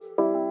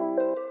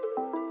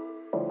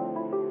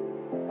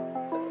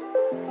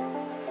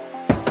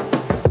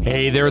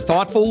Hey there,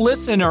 thoughtful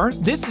listener.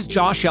 This is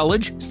Josh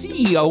Elledge,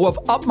 CEO of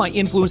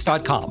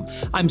UpMyInfluence.com.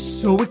 I'm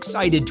so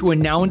excited to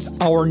announce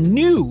our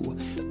new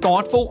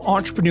Thoughtful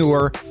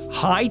Entrepreneur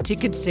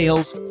high-ticket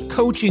sales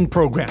coaching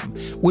program,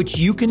 which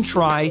you can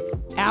try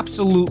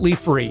absolutely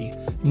free.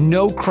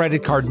 No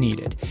credit card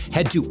needed.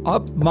 Head to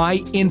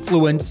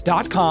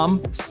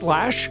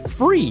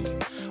UpMyInfluence.com/free.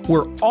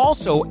 We're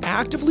also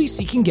actively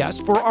seeking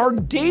guests for our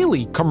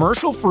daily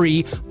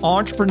commercial-free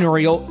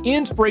entrepreneurial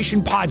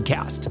inspiration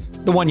podcast,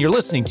 the one you're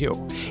listening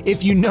to.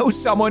 If you know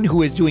someone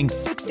who is doing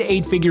 6 to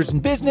 8 figures in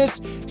business,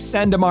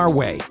 send them our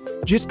way.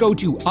 Just go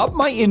to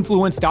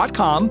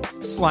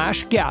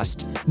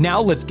UpMyInfluence.com/guest.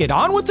 Now let's get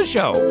on with the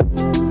show.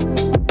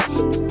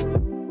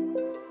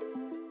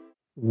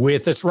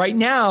 With us right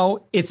now,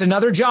 it's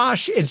another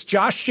Josh. It's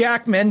Josh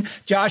Jackman.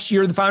 Josh,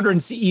 you're the founder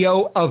and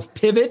CEO of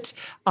Pyvott,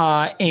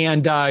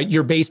 and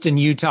you're based in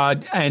Utah.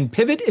 And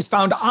Pyvott is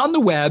found on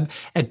the web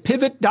at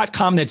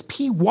pyvott.com. That's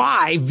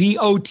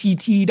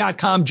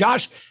Pyvott.com.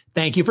 Josh,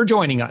 thank you for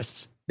joining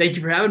us. Thank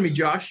you for having me,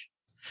 Josh.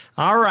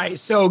 All right.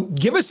 So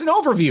give us an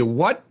overview.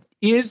 What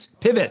is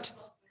Pyvott?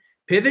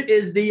 Pyvott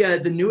is the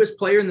newest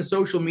player in the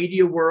social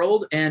media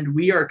world, and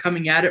we are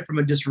coming at it from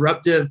a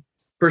disruptive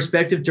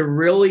perspective to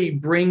really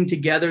bring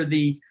together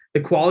the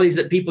qualities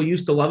that people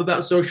used to love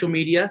about social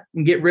media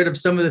and get rid of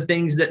some of the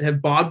things that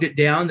have bogged it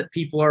down that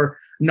people are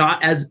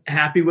not as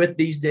happy with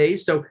these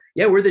days. So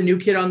yeah, we're the new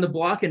kid on the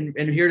block and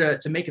here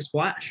to make a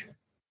splash.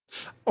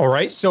 All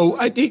right. So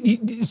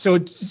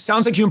it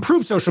sounds like you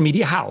improved social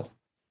media. How?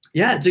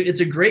 Yeah, it's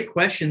a great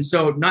question.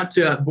 So not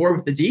to bore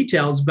with the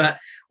details, but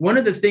one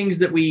of the things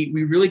that we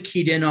really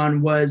keyed in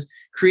on was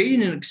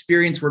creating an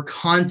experience where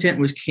content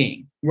was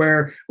king,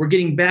 where we're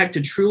getting back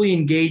to truly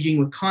engaging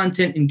with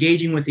content,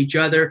 engaging with each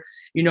other.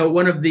 You know,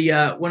 one of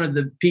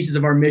the pieces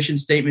of our mission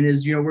statement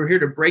is, we're here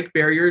to break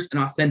barriers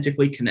and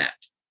authentically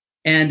connect.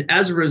 And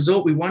as a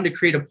result, we wanted to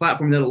create a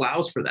platform that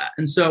allows for that.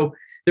 And so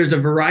there's a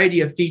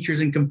variety of features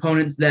and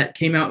components that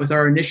came out with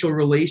our initial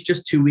release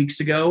just 2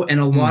 weeks ago, and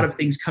a lot of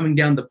things coming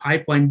down the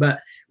pipeline. But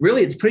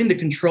really, it's putting the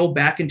control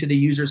back into the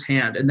user's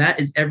hand. And that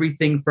is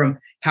everything from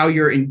how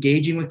you're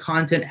engaging with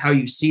content, how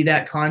you see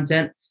that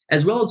content,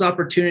 as well as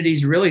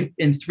opportunities really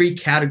in 3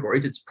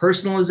 categories. It's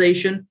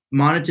personalization,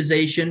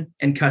 monetization,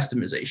 and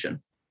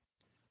customization.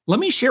 Let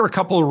me share a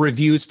couple of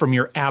reviews from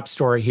your app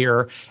store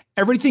here.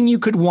 Everything you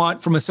could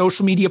want from a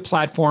social media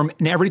platform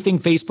and everything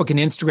Facebook and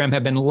Instagram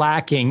have been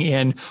lacking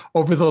in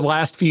over the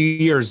last few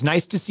years.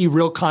 Nice to see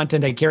real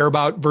content I care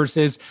about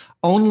versus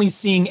only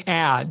seeing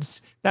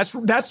ads.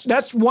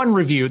 That's one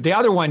review. The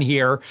other one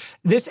here,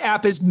 this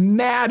app is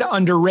mad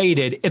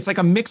underrated. It's like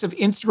a mix of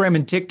Instagram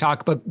and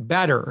TikTok, but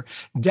better.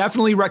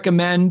 Definitely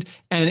recommend,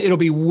 and it'll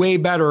be way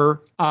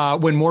better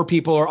when more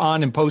people are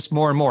on and post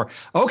more and more.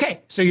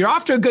 Okay, so you're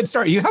off to a good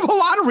start. You have a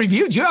lot of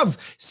reviews. You have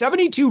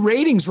 72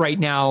 ratings right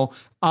now.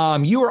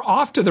 You are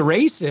off to the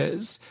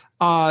races.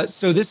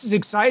 So this is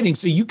exciting.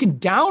 So you can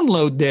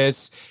download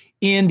this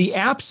in the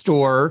App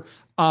Store,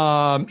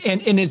 and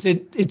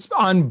it's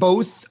on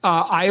both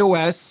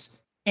iOS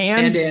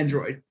and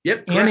Android.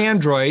 Yep. And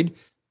Android.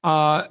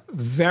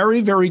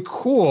 Very, very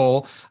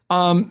cool.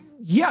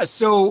 Yeah.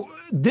 So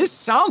this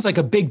sounds like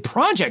a big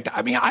project.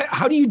 I mean,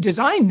 how do you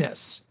design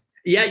this?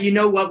 Yeah, you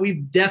know what?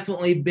 We've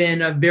definitely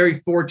been very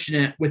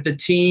fortunate with the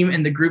team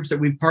and the groups that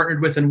we've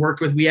partnered with and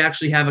worked with. We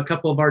actually have a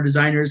couple of our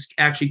designers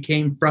actually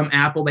came from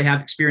Apple. They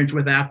have experience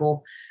with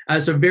Apple.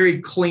 So very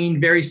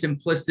clean, very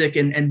simplistic,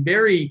 and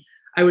very,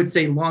 I would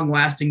say,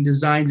 long-lasting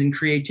designs and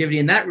creativity.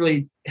 And that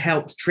really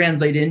helped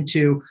translate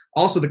into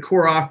also the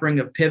core offering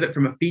of Pyvott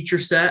from a feature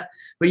set.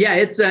 But yeah,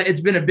 it's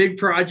been a big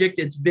project.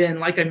 It's been,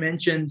 like I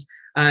mentioned,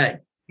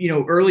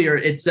 earlier,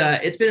 it's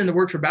been in the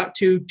works for about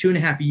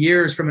 2.5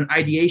 years from an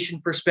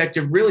ideation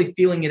perspective, really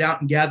feeling it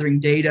out and gathering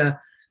data.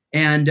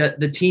 And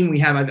the team we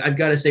have, I've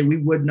got to say, we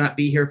would not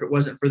be here if it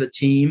wasn't for the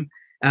team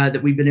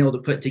that we've been able to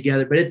put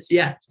together. But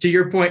to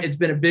your point, it's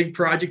been a big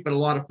project, but a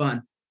lot of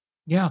fun.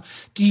 Yeah.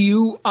 Do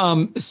you,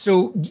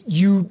 so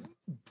you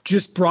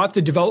just brought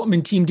the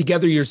development team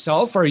together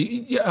yourself? Or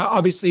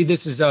obviously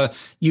this is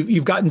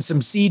you've gotten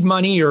some seed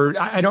money, or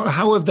I don't know,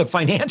 how have the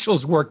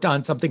financials worked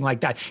on something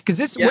like that? Because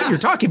what you're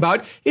talking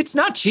about, it's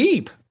not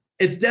cheap.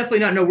 It's definitely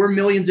not. No, we're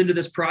millions into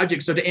this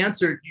project. So to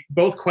answer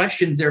both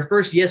questions there,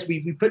 first, yes,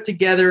 we put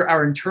together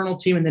our internal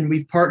team, and then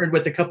we've partnered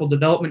with a couple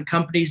development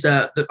companies.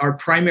 Our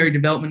primary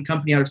development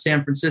company out of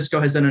San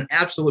Francisco has done an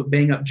absolute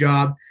bang-up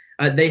job.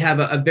 They have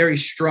a very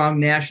strong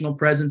national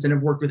presence and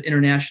have worked with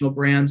international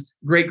brands.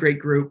 Great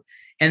group.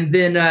 And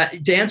then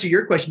to answer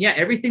your question, yeah,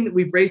 everything that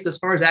we've raised thus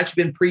far has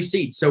actually been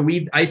pre-seed. So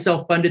I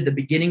self-funded the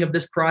beginning of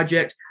this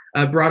project,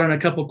 brought on a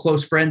couple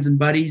close friends and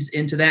buddies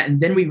into that. And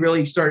then we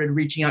really started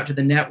reaching out to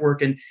the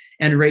network and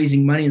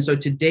raising money. And so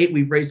to date,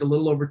 we've raised a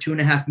little over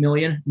 $2.5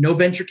 million, no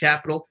venture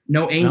capital,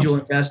 no angel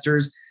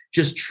investors,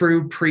 just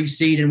true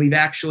pre-seed. And we've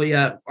actually,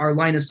 our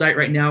line of sight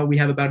right now, we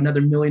have about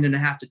another $1.5 million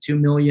to $2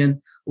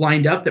 million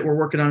lined up that we're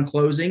working on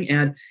closing.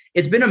 And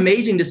it's been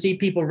amazing to see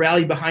people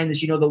rally behind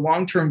this. The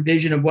long-term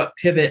vision of what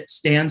Pyvott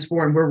stands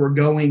for and where we're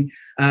going.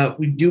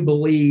 We do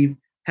believe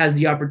has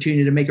the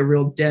opportunity to make a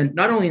real dent,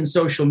 not only in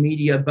social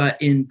media,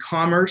 but in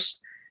commerce,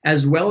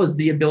 as well as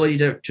the ability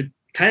to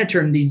kind of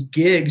turn these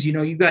gigs.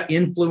 You've got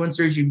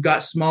influencers, you've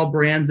got small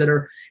brands that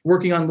are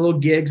working on little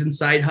gigs and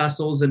side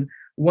hustles. And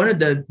one of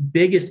the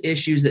biggest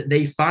issues that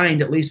they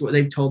find, at least what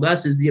they've told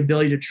us, is the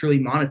ability to truly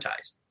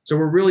monetize. So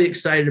we're really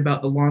excited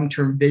about the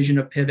long-term vision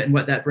of Pyvott and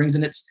what that brings.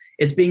 And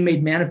it's being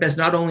made manifest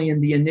not only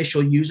in the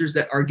initial users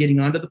that are getting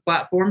onto the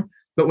platform,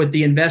 but with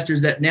the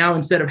investors that now,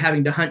 instead of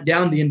having to hunt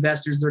down the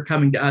investors, they're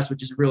coming to us,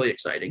 which is really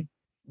exciting.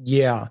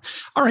 Yeah.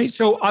 All right.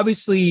 So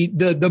obviously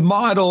the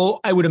model,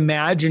 I would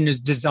imagine, is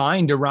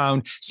designed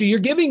around, so you're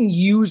giving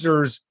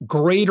users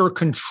greater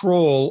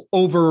control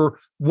over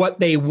what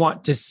they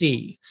want to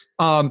see.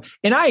 And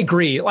I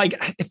agree, like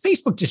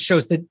Facebook just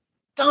shows the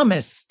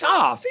dumbest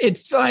stuff.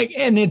 It's like,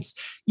 and it's,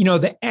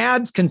 the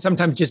ads can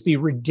sometimes just be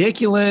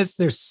ridiculous.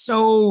 They're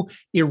so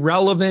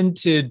irrelevant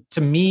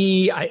to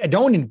me. I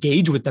don't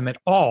engage with them at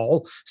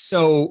all.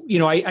 So,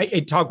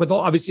 I talk with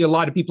obviously a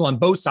lot of people on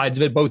both sides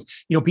of it, both,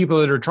 people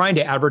that are trying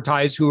to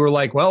advertise who are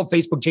like, well,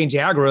 Facebook changed the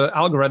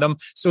algorithm.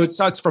 So it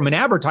sucks from an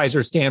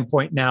advertiser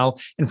standpoint now.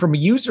 And from a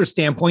user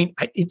standpoint,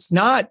 it's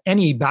not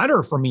any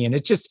better for me. And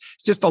it's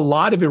just a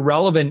lot of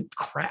irrelevant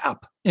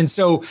crap. And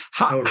so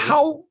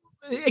how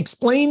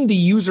explain the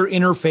user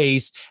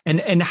interface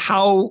and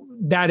how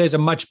that is a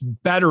much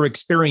better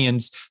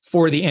experience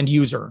for the end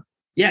user.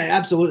 Yeah,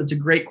 absolutely. It's a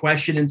great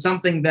question, and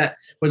something that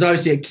was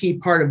obviously a key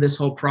part of this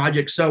whole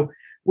project. So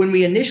when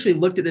we initially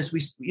looked at this,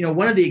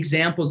 one of the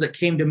examples that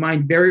came to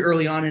mind very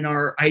early on in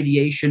our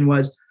ideation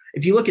was,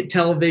 if you look at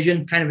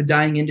television, kind of a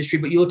dying industry,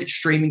 but you look at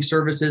streaming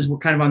services, we're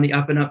kind of on the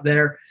up and up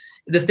there.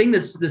 The thing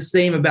that's the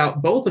same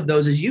about both of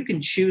those is you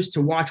can choose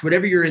to watch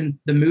whatever you're in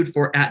the mood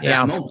for at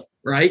that moment,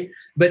 right?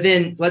 But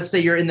then let's say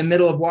you're in the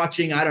middle of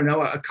watching, I don't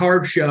know, a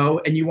carb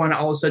show, and you want to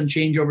all of a sudden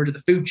change over to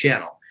the food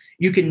channel.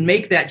 You can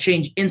make that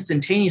change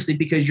instantaneously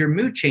because your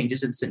mood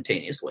changes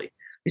instantaneously.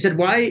 We said,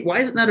 why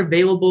isn't that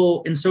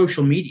available in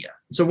social media?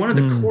 So one of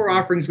the core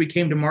offerings we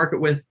came to market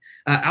with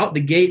out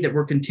the gate that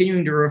we're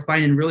continuing to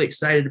refine and really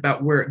excited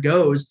about where it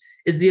goes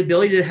is the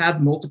ability to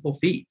have multiple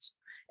feeds.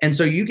 And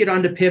so you get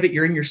onto Pyvott,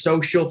 you're in your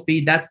social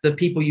feed. That's the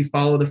people you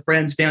follow, the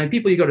friends, family,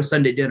 people you go to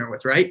Sunday dinner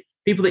with, right?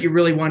 People that you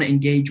really want to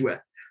engage with.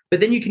 But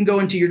then you can go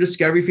into your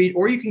discovery feed,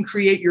 or you can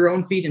create your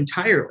own feed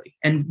entirely.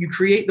 And you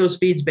create those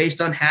feeds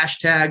based on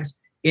hashtags,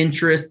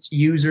 interests,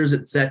 users,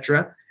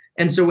 etc.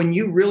 And so when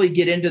you really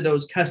get into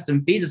those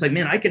custom feeds, it's like,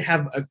 man, I could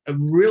have a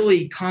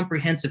really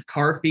comprehensive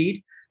car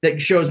feed that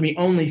shows me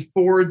only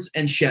Fords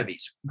and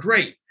Chevys.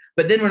 Great.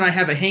 But then when I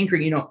have a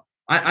hankering,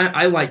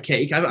 I like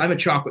cake. I'm a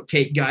chocolate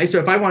cake guy. So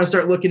if I want to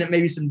start looking at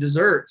maybe some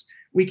desserts,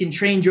 we can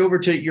change over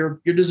to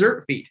your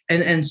dessert feed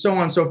and so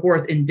on and so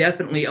forth,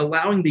 indefinitely,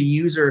 allowing the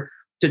user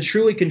to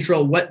truly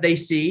control what they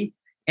see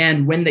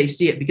and when they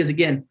see it. Because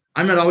again,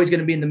 I'm not always going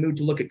to be in the mood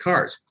to look at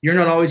cars. You're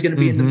not always going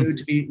to be in the mood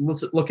to be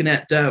looking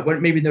at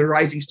what maybe the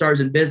rising stars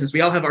in business.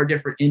 We all have our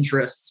different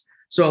interests.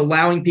 So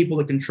allowing people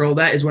to control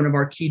that is one of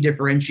our key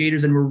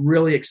differentiators. And we're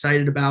really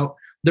excited about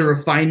the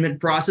refinement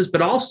process,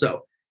 but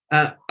also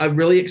a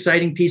really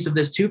exciting piece of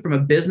this too, from a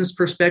business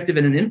perspective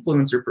and an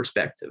influencer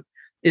perspective,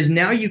 is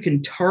now you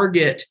can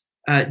target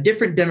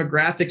different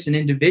demographics and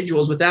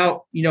individuals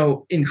without,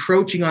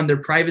 encroaching on their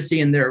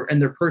privacy and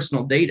their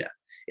personal data.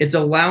 It's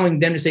allowing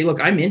them to say, look,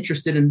 I'm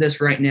interested in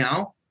this right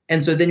now.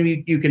 And so then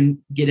you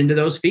can get into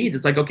those feeds.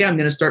 It's like, okay, I'm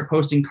going to start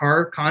posting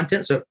car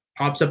content. So it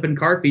pops up in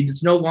car feeds.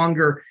 It's no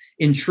longer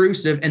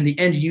intrusive, and the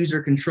end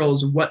user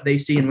controls what they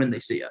see and when they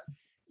see it.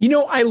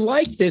 I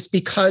like this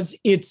because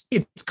it's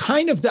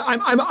kind of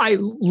I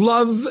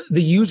love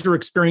the user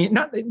experience.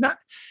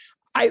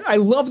 I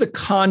love the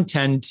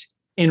content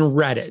in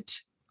Reddit.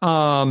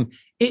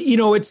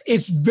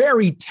 It's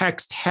very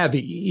text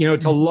heavy.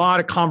 It's a lot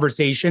of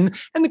conversation,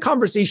 and the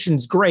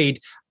conversation's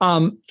great.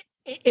 And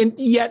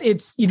yet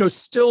it's,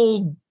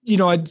 still,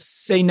 I'd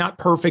say not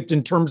perfect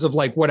in terms of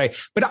like but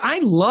I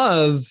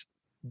love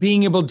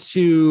being able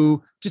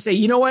to just say,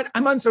 you know what,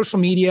 I'm on social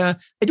media.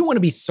 I don't want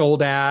to be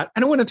sold at. I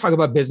don't want to talk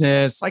about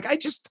business. Like I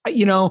just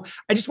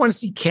want to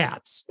see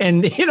cats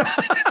and,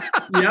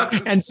 Yep.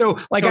 And so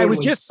like totally. I was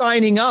just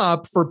signing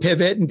up for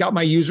Pyvott and got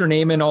my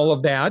username and all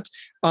of that.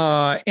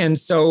 And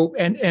so,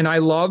 and I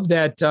love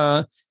that,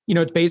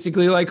 it's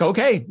basically like,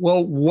 okay,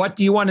 well, what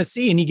do you want to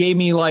see? And he gave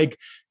me like,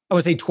 I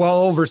would say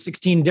 12 or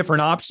 16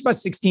 different options, about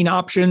 16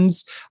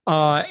 options.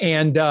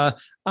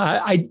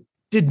 I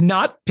did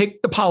not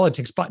pick the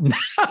politics button.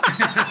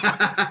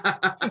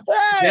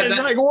 It's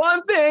like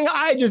one thing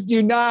I just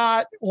do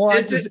not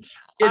want to.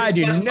 I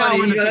do not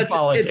want to see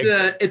politics.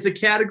 It's a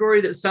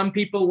category that some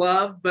people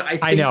love, but I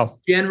think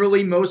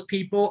generally most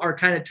people are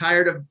kind of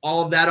tired of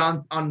all of that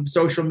on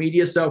social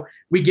media. So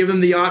we give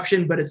them the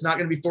option, but it's not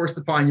going to be forced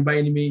upon you by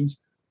any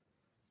means.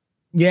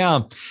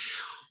 Yeah.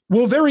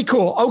 Well, very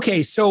cool.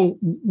 Okay, so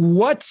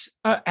what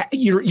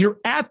you're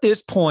at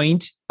this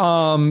point?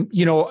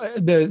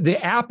 The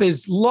app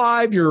is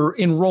live. You're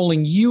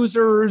enrolling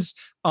users.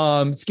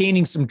 It's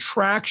gaining some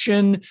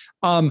traction.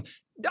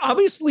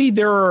 Obviously,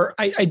 there are.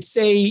 I'd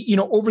say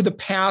over the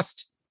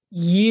past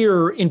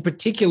year in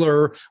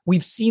particular,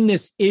 we've seen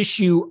this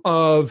issue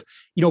of,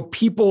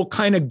 people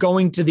kind of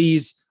going to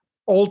these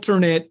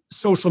alternate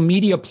social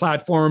media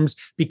platforms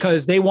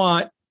because they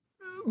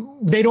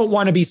don't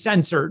want to be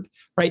censored,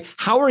 right?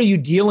 How are you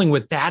dealing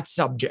with that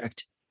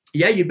subject?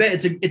 Yeah, you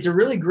bet. It's a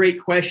really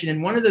great question.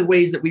 And one of the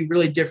ways that we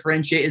really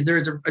differentiate is there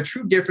is a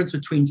true difference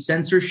between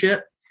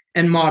censorship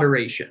and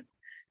moderation.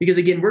 Because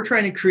again, we're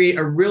trying to create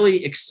a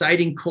really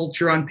exciting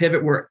culture on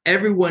Pyvott where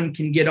everyone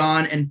can get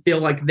on and feel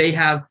like they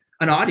have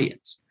an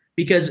audience.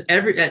 Because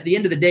at the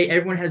end of the day,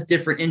 everyone has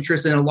different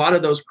interests and a lot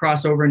of those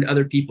cross over into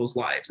other people's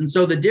lives. And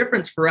so the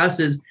difference for us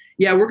is,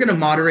 we're going to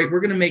moderate.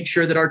 We're going to make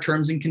sure that our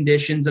terms and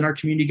conditions and our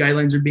community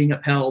guidelines are being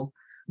upheld.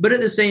 But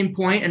at the same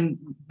point, and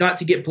not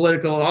to get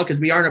political at all,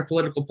 because we aren't a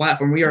political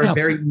platform, we are a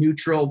very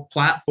neutral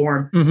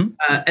platform.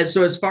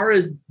 As far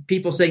as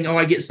people saying,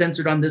 I get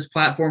censored on this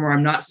platform or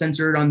I'm not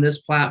censored on this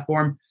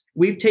platform,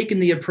 we've taken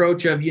the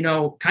approach of,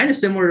 kind of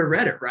similar to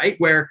Reddit, right?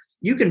 Where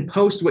you can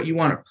post what you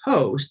want to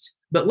post,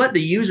 but let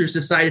the users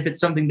decide if it's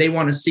something they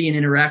want to see and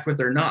interact with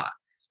or not.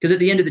 Because at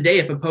the end of the day,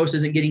 if a post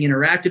isn't getting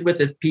interacted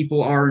with, if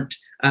people aren't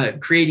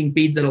creating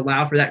feeds that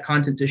allow for that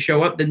content to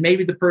show up, then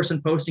maybe the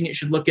person posting it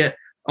should look at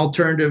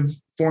alternative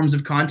forms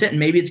of content and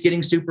maybe it's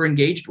getting super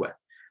engaged with.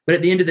 But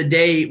at the end of the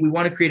day, we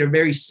want to create a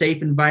very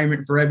safe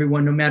environment for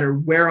everyone, no matter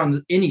where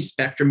on any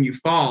spectrum you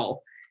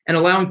fall, and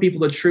allowing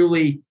people to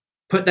truly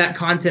put that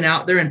content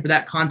out there and for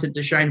that content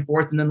to shine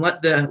forth, and then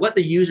let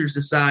the users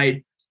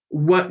decide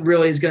what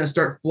really is going to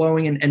start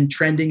flowing and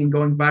trending and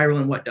going viral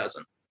and what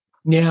doesn't.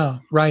 Yeah,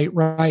 right.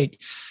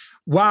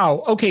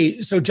 Wow.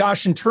 Okay. So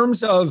Josh, in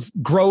terms of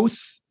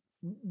growth,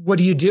 what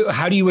do you do?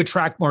 How do you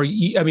attract more?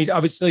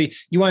 Obviously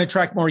you want to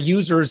attract more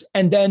users.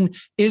 And then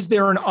is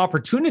there an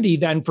opportunity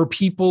then for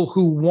people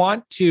who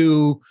want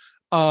to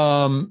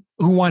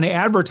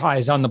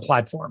advertise on the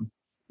platform?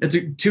 That's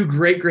two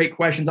great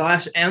questions.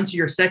 I'll answer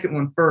your second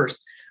one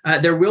first.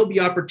 There will be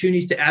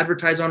opportunities to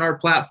advertise on our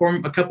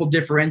platform. A couple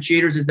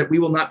differentiators is that we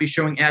will not be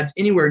showing ads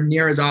anywhere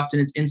near as often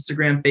as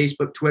Instagram,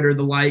 Facebook, Twitter,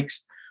 the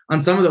likes. On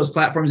some of those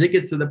platforms, it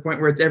gets to the point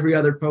where it's every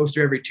other post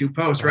or every two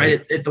posts,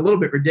 right? It's a little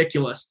bit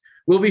ridiculous.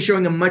 We'll be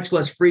showing them much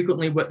less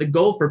frequently. But the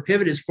goal for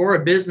Pyvott is for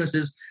a business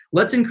is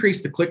let's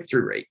increase the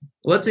click-through rate.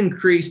 Let's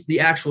increase the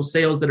actual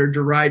sales that are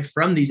derived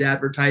from these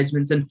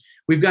advertisements. And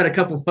we've got a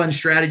couple of fun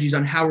strategies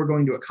on how we're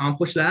going to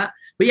accomplish that.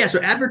 But yeah, so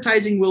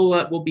advertising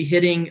will be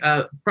hitting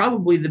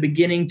probably the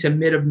beginning to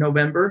mid of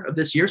November of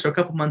this year, so a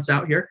couple months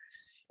out here.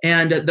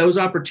 And those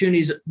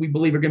opportunities, we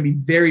believe, are going to be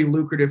very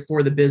lucrative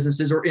for the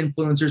businesses or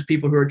influencers,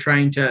 people who are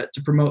trying to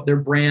promote their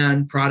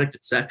brand, product,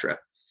 et cetera.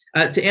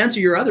 To answer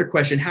your other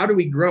question, how do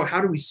we grow?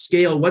 How do we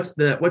scale? What's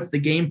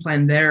the game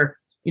plan there?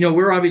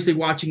 We're obviously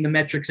watching the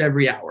metrics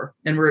every hour,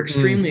 and we're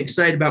extremely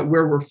excited about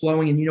where we're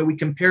flowing. And, we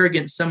compare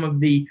against some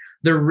of the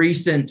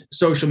recent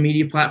social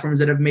media platforms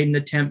that have made an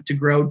attempt to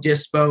grow: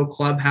 Dispo,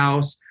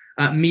 Clubhouse,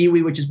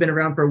 MeWe, which has been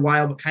around for a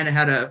while, but kind of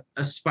had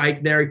a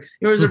spike there.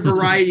 There's a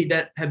variety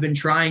that have been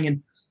trying.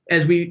 And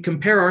as we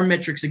compare our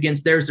metrics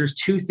against theirs, there's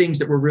two things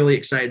that we're really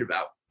excited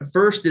about. The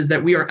first is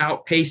that we are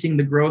outpacing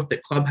the growth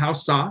that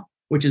Clubhouse saw,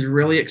 which is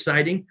really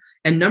exciting.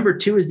 And number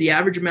two is the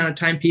average amount of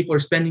time people are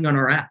spending on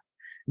our app.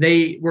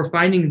 We're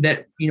finding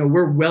that,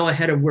 we're well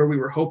ahead of where we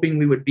were hoping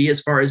we would be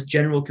as far as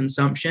general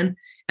consumption.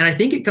 And I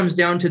think it comes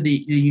down to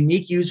the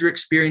unique user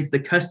experience, the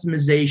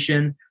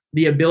customization,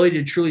 the ability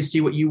to truly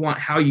see what you want,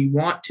 how you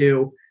want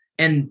to.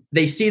 And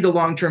they see the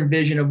long-term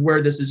vision of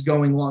where this is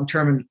going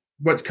long-term and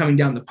what's coming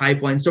down the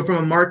pipeline. So from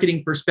a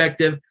marketing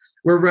perspective,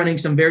 we're running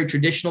some very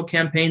traditional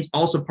campaigns,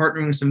 also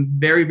partnering with some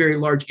very, very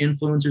large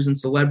influencers and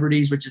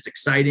celebrities, which is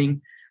exciting.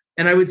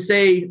 And I would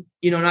say,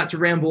 not to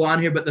ramble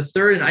on here, but the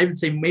third, and I would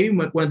say maybe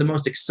one of the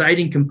most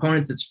exciting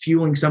components that's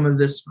fueling some of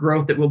this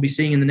growth that we'll be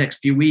seeing in the next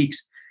few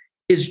weeks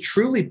is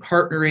truly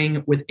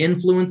partnering with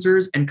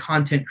influencers and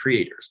content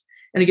creators.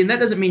 And again, that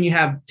doesn't mean you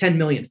have 10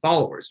 million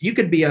followers. You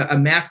could be a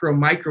macro,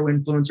 micro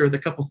influencer with a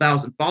couple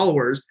thousand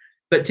followers,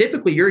 but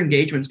typically your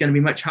engagement is going to be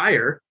much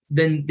higher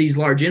than these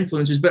large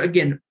influencers. But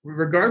again,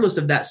 regardless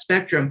of that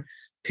spectrum,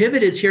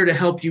 Pyvott is here to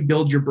help you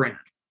build your brand.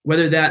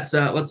 Whether that's,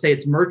 let's say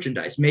it's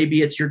merchandise,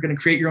 maybe it's you're going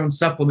to create your own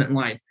supplement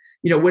line,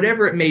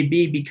 whatever it may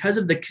be, because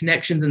of the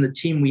connections and the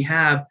team we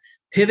have,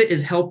 Pyvott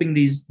is helping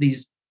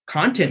these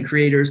content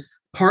creators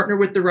partner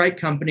with the right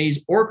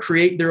companies or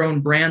create their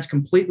own brands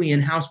completely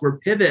in-house, where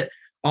Pyvott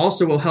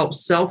also will help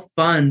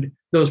self-fund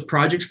those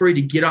projects for you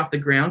to get off the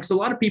ground. Because a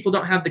lot of people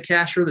don't have the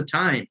cash or the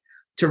time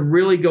to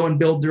really go and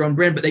build their own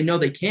brand, but they know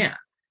they can.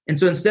 And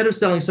so instead of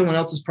selling someone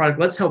else's product,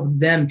 let's help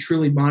them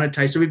truly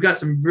monetize. So we've got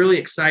some really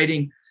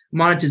exciting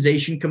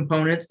monetization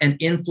components, and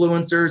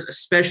influencers,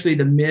 especially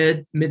the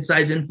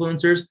mid-size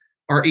influencers,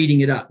 are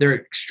eating it up. They're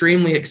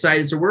extremely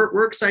excited. So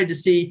we're excited to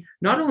see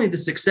not only the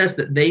success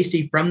that they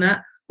see from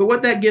that, but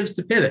what that gives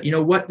to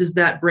Pyvott. What does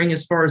that bring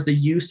as far as the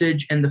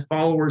usage and the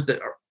followers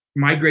that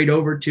migrate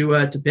over to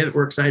Pyvott?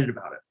 We're excited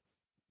about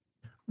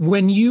it.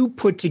 When you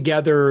put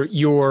together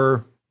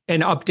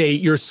and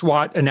update your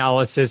SWOT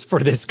analysis for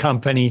this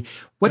company,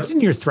 what's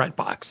in your threat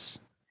box?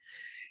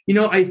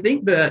 I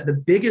think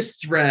the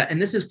biggest threat,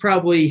 and this is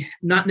probably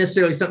not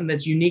necessarily something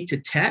that's unique to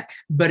tech,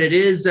 but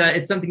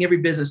it's something every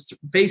business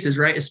faces,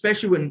 right?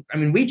 Especially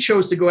when we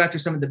chose to go after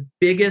some of the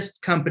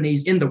biggest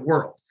companies in the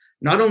world,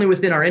 not only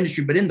within our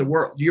industry, but in the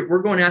world. We're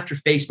going after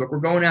Facebook, we're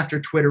going after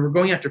Twitter, we're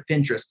going after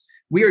Pinterest.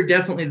 We are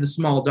definitely the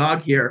small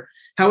dog here.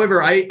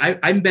 However,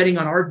 I'm betting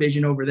on our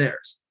vision over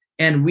theirs.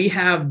 And we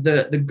have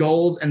the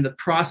goals and the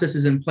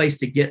processes in place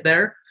to get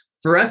there.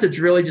 For us, it's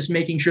really just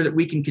making sure that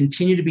we can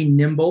continue to be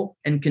nimble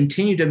and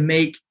continue to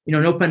make,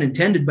 no pun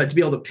intended, but to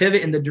be able to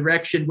pivot in the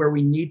direction where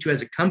we need to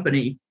as a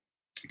company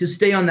to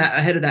stay on that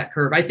ahead of that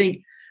curve. I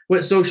think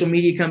what social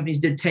media companies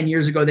did 10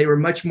 years ago, they were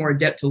much more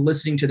adept to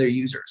listening to their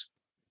users.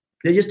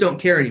 They just don't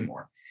care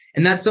anymore.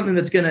 And that's something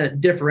that's going to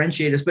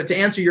differentiate us. But to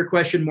answer your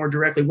question more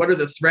directly, what are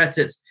the threats?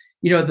 It's,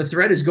 the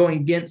threat is going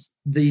against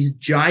these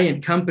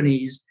giant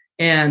companies,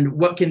 and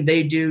what can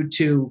they do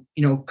to,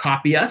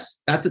 copy us?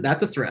 That's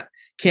a threat.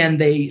 Can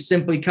they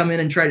simply come in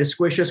and try to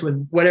squish us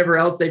with whatever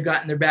else they've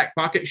got in their back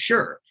pocket?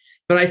 Sure.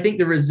 But I think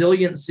the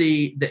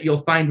resiliency that you'll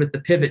find with the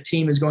Pyvott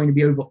team is going to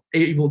be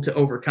able to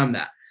overcome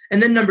that.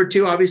 And then number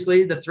two,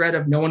 obviously, the threat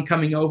of no one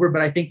coming over.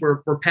 But I think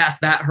we're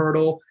past that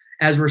hurdle,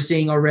 as we're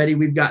seeing already.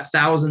 We've got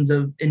thousands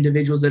of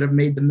individuals that have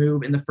made the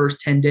move in the first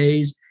 10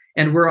 days.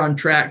 And we're on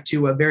track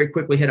to very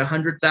quickly hit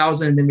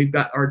 100,000. And then we've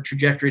got our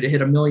trajectory to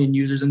hit 1 million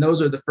users. And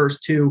those are the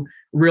first two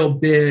real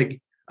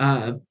big,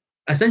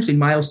 essentially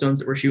milestones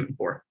that we're shooting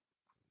for.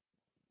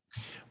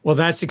 Well,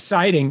 that's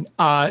exciting.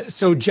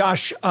 So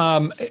Josh,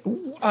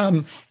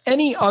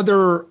 any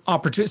other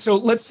opportunities? So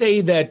let's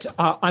say that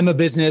I'm a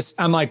business.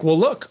 I'm like, well,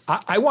 look,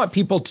 I want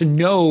people to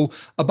know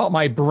about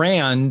my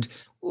brand.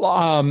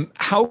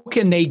 How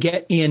can they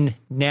get in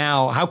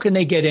now? How can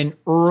they get in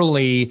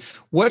early?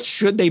 What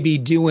should they be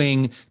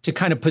doing to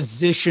kind of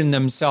position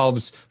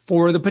themselves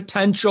for the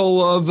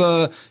potential of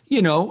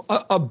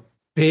a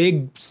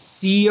big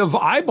sea of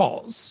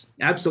eyeballs?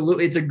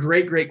 Absolutely. It's a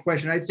great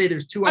question. I'd say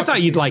there's two. I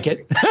thought you'd like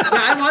it.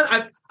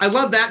 I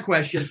love that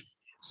question.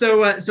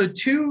 So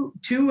two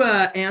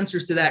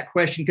answers to that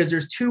question, because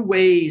there's two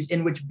ways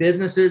in which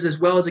businesses, as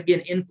well as,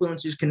 again,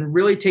 influencers, can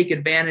really take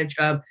advantage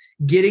of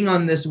getting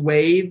on this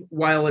wave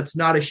while it's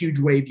not a huge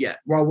wave yet,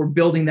 while we're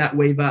building that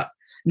wave up.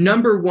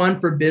 Number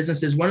one, for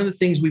businesses, one of the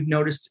things we've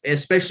noticed,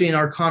 especially in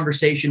our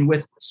conversation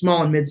with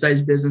small and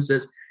mid-sized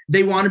businesses,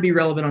 they want to be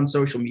relevant on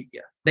social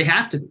media. They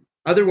have to be.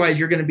 Otherwise,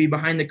 you're going to be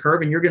behind the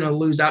curve and you're going to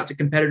lose out to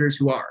competitors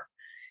who are.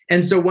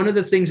 And so one of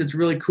the things that's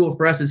really cool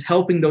for us is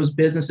helping those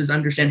businesses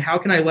understand, how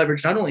can I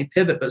leverage not only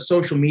Pyvott, but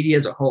social media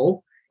as a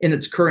whole in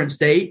its current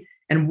state.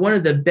 And one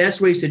of the best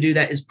ways to do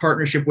that is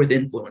partnership with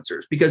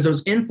influencers, because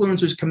those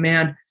influencers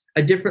command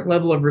a different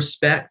level of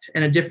respect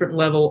and a different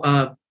level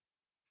of,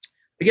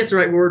 I guess the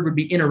right word would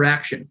be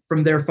interaction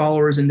from their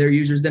followers and their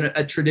users than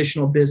a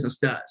traditional business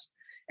does.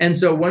 And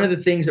so one of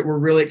the things that we're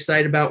really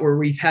excited about, where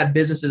we've had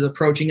businesses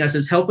approaching us,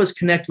 is help us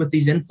connect with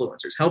these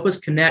influencers, help us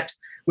connect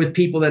with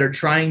people that are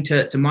trying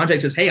to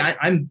monetize us. Hey,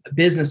 I'm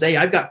business A,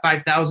 I've got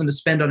 $5,000 to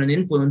spend on an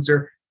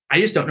influencer. I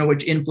just don't know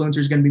which influencer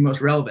is going to be most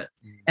relevant.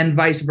 And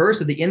vice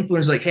versa. The influencer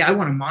is like, hey, I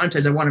want to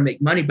monetize, I want to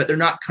make money, but they're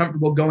not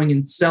comfortable going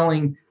and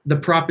selling the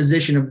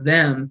proposition of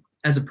them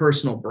as a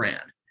personal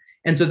brand.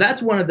 And so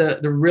that's one of the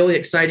really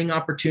exciting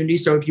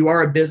opportunities. So if you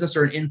are a business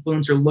or an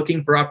influencer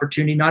looking for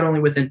opportunity, not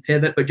only within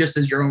Pyvott, but just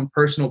as your own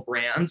personal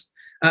brands,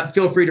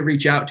 feel free to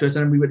reach out to us,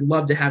 and we would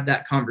love to have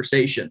that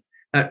conversation.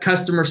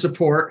 Customer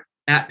support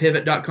at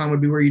pyvott.com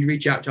would be where you'd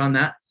reach out to on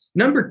that.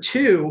 Number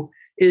two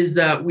is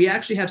we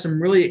actually have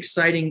some really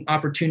exciting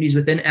opportunities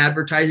within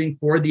advertising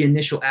for the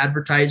initial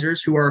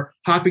advertisers who are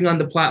hopping on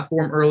the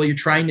platform early,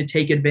 trying to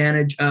take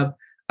advantage of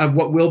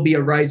what will be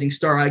a rising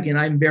star. Again,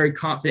 I'm very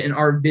confident in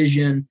our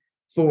vision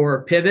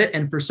for Pyvott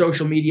and for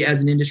social media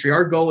as an industry.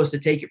 Our goal is to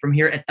take it from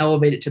here and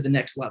elevate it to the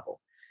next level.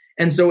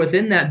 And so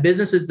within that,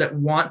 businesses that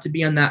want to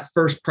be on that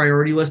first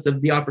priority list of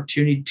the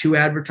opportunity to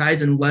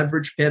advertise and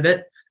leverage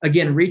Pyvott,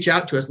 again, reach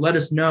out to us. Let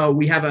us know.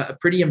 We have a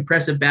pretty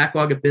impressive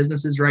backlog of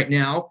businesses right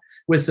now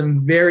with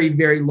some very,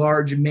 very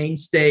large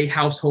mainstay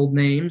household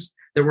names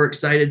that we're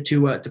excited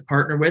to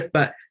partner with.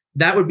 But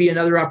that would be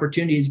another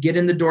opportunity, is get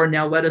in the door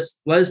now. Let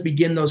us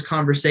begin those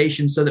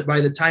conversations, so that by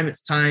the time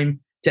it's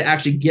time to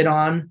actually get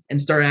on and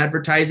start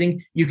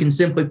advertising, you can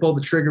simply pull the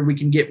trigger.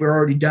 We're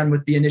already done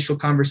with the initial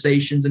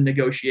conversations and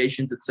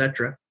negotiations, et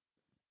cetera.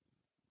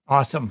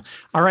 Awesome.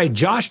 All right,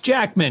 Josh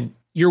Jackman,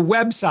 your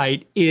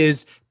website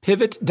is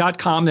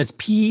pyvott.com. That's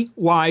Pyvott.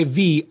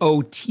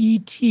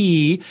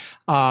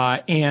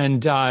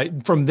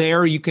 And from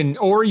there you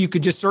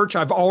could just search.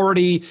 I've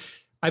already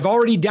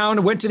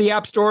went to the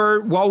App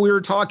Store while we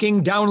were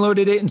talking,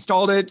 downloaded it,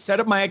 installed it, set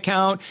up my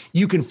account.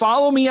 You can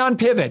follow me on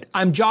Pyvott.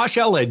 I'm Josh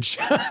Elledge.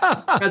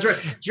 That's right.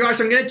 Josh,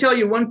 I'm going to tell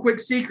you one quick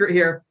secret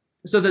here.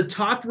 So the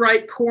top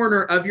right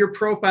corner of your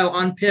profile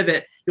on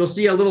Pyvott, you'll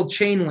see a little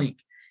chain link.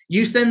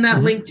 You send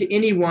that link to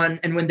anyone,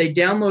 and when they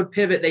download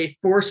Pyvott, they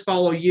force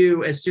follow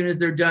you as soon as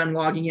they're done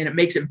logging in. It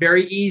makes it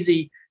very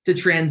easy to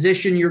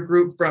transition your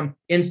group from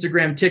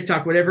Instagram,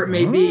 TikTok, whatever it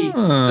may be.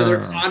 So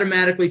they're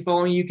automatically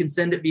following you. You can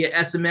send it via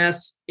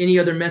SMS, any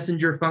other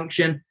messenger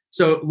function.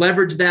 So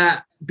leverage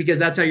that, because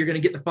that's how you're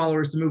going to get the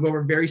followers to move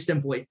over very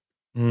simply.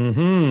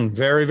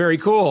 Very, very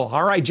cool.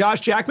 All right,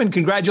 Josh Jackman,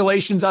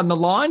 congratulations on the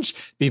launch.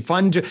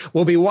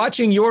 We'll be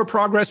watching your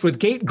progress with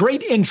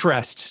great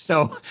interest.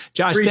 So,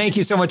 Josh, thank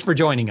you so much for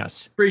joining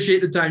us. Appreciate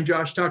the time,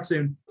 Josh. Talk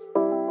soon.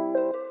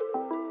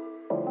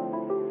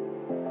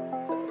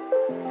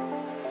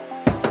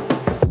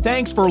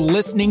 Thanks for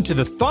listening to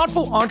the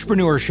Thoughtful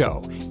Entrepreneur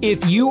Show.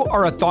 If you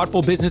are a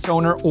thoughtful business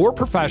owner or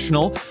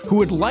professional who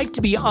would like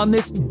to be on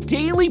this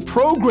daily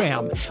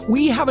program,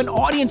 we have an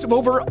audience of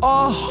over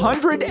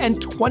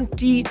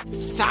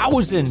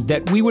 120,000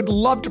 that we would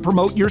love to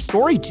promote your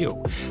story to.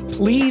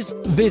 Please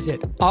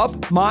visit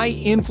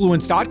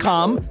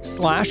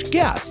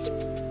upmyinfluence.com/guest.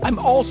 I'm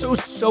also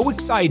so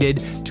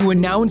excited to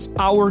announce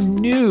our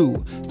new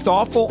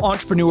Thoughtful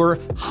Entrepreneur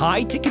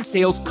high-ticket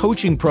sales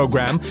coaching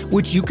program,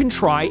 which you can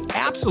try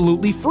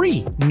absolutely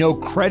free. No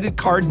credit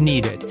card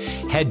needed.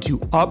 Head to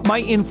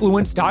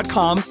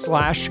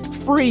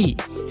upmyinfluence.com/free.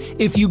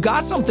 If you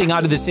got something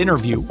out of this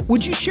interview,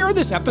 would you share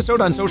this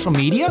episode on social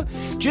media?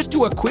 Just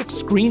do a quick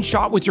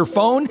screenshot with your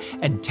phone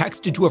and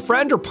text it to a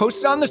friend or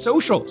post it on the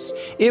socials.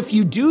 If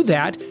you do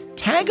that,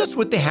 tag us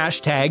with the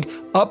hashtag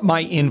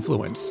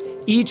 #UpMyInfluence.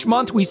 Each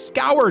month, we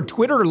scour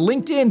Twitter,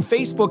 LinkedIn,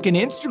 Facebook, and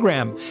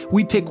Instagram.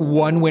 We pick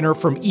one winner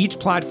from each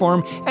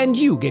platform, and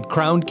you get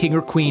crowned king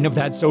or queen of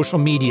that social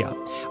media.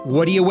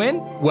 What do you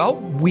win? Well,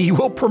 we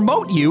will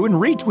promote you and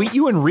retweet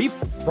you and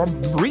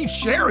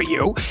reshare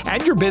you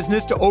and your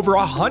business to over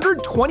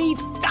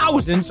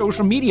 120,000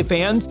 social media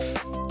fans,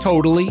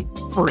 totally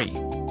free.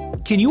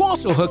 Can you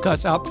also hook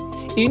us up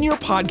in your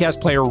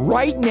podcast player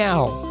right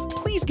now?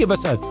 Please give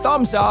us a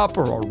thumbs up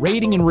or a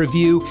rating and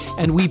review,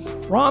 and we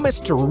promise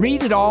to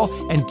read it all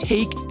and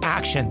take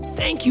action.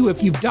 Thank you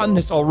if you've done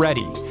this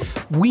already.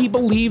 We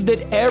believe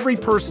that every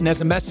person has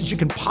a message that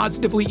can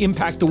positively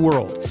impact the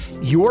world.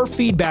 Your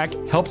feedback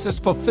helps us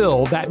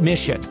fulfill that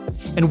mission.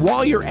 And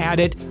while you're at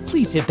it,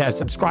 please hit that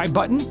subscribe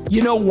button.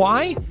 You know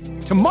why?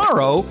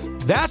 Tomorrow,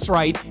 that's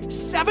right,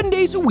 7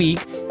 days a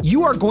week,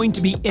 you are going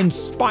to be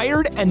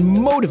inspired and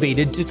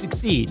motivated to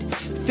succeed.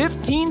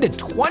 15 to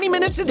 20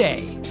 minutes a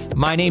day.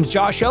 My name's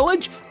Josh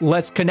Elledge.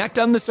 Let's connect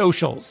on the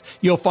socials.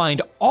 You'll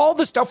find all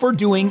the stuff we're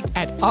doing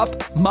at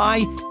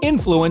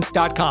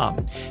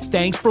upmyinfluence.com.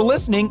 Thanks for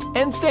listening,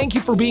 and thank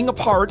you for being a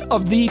part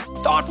of the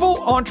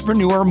Thoughtful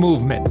Entrepreneur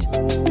Movement.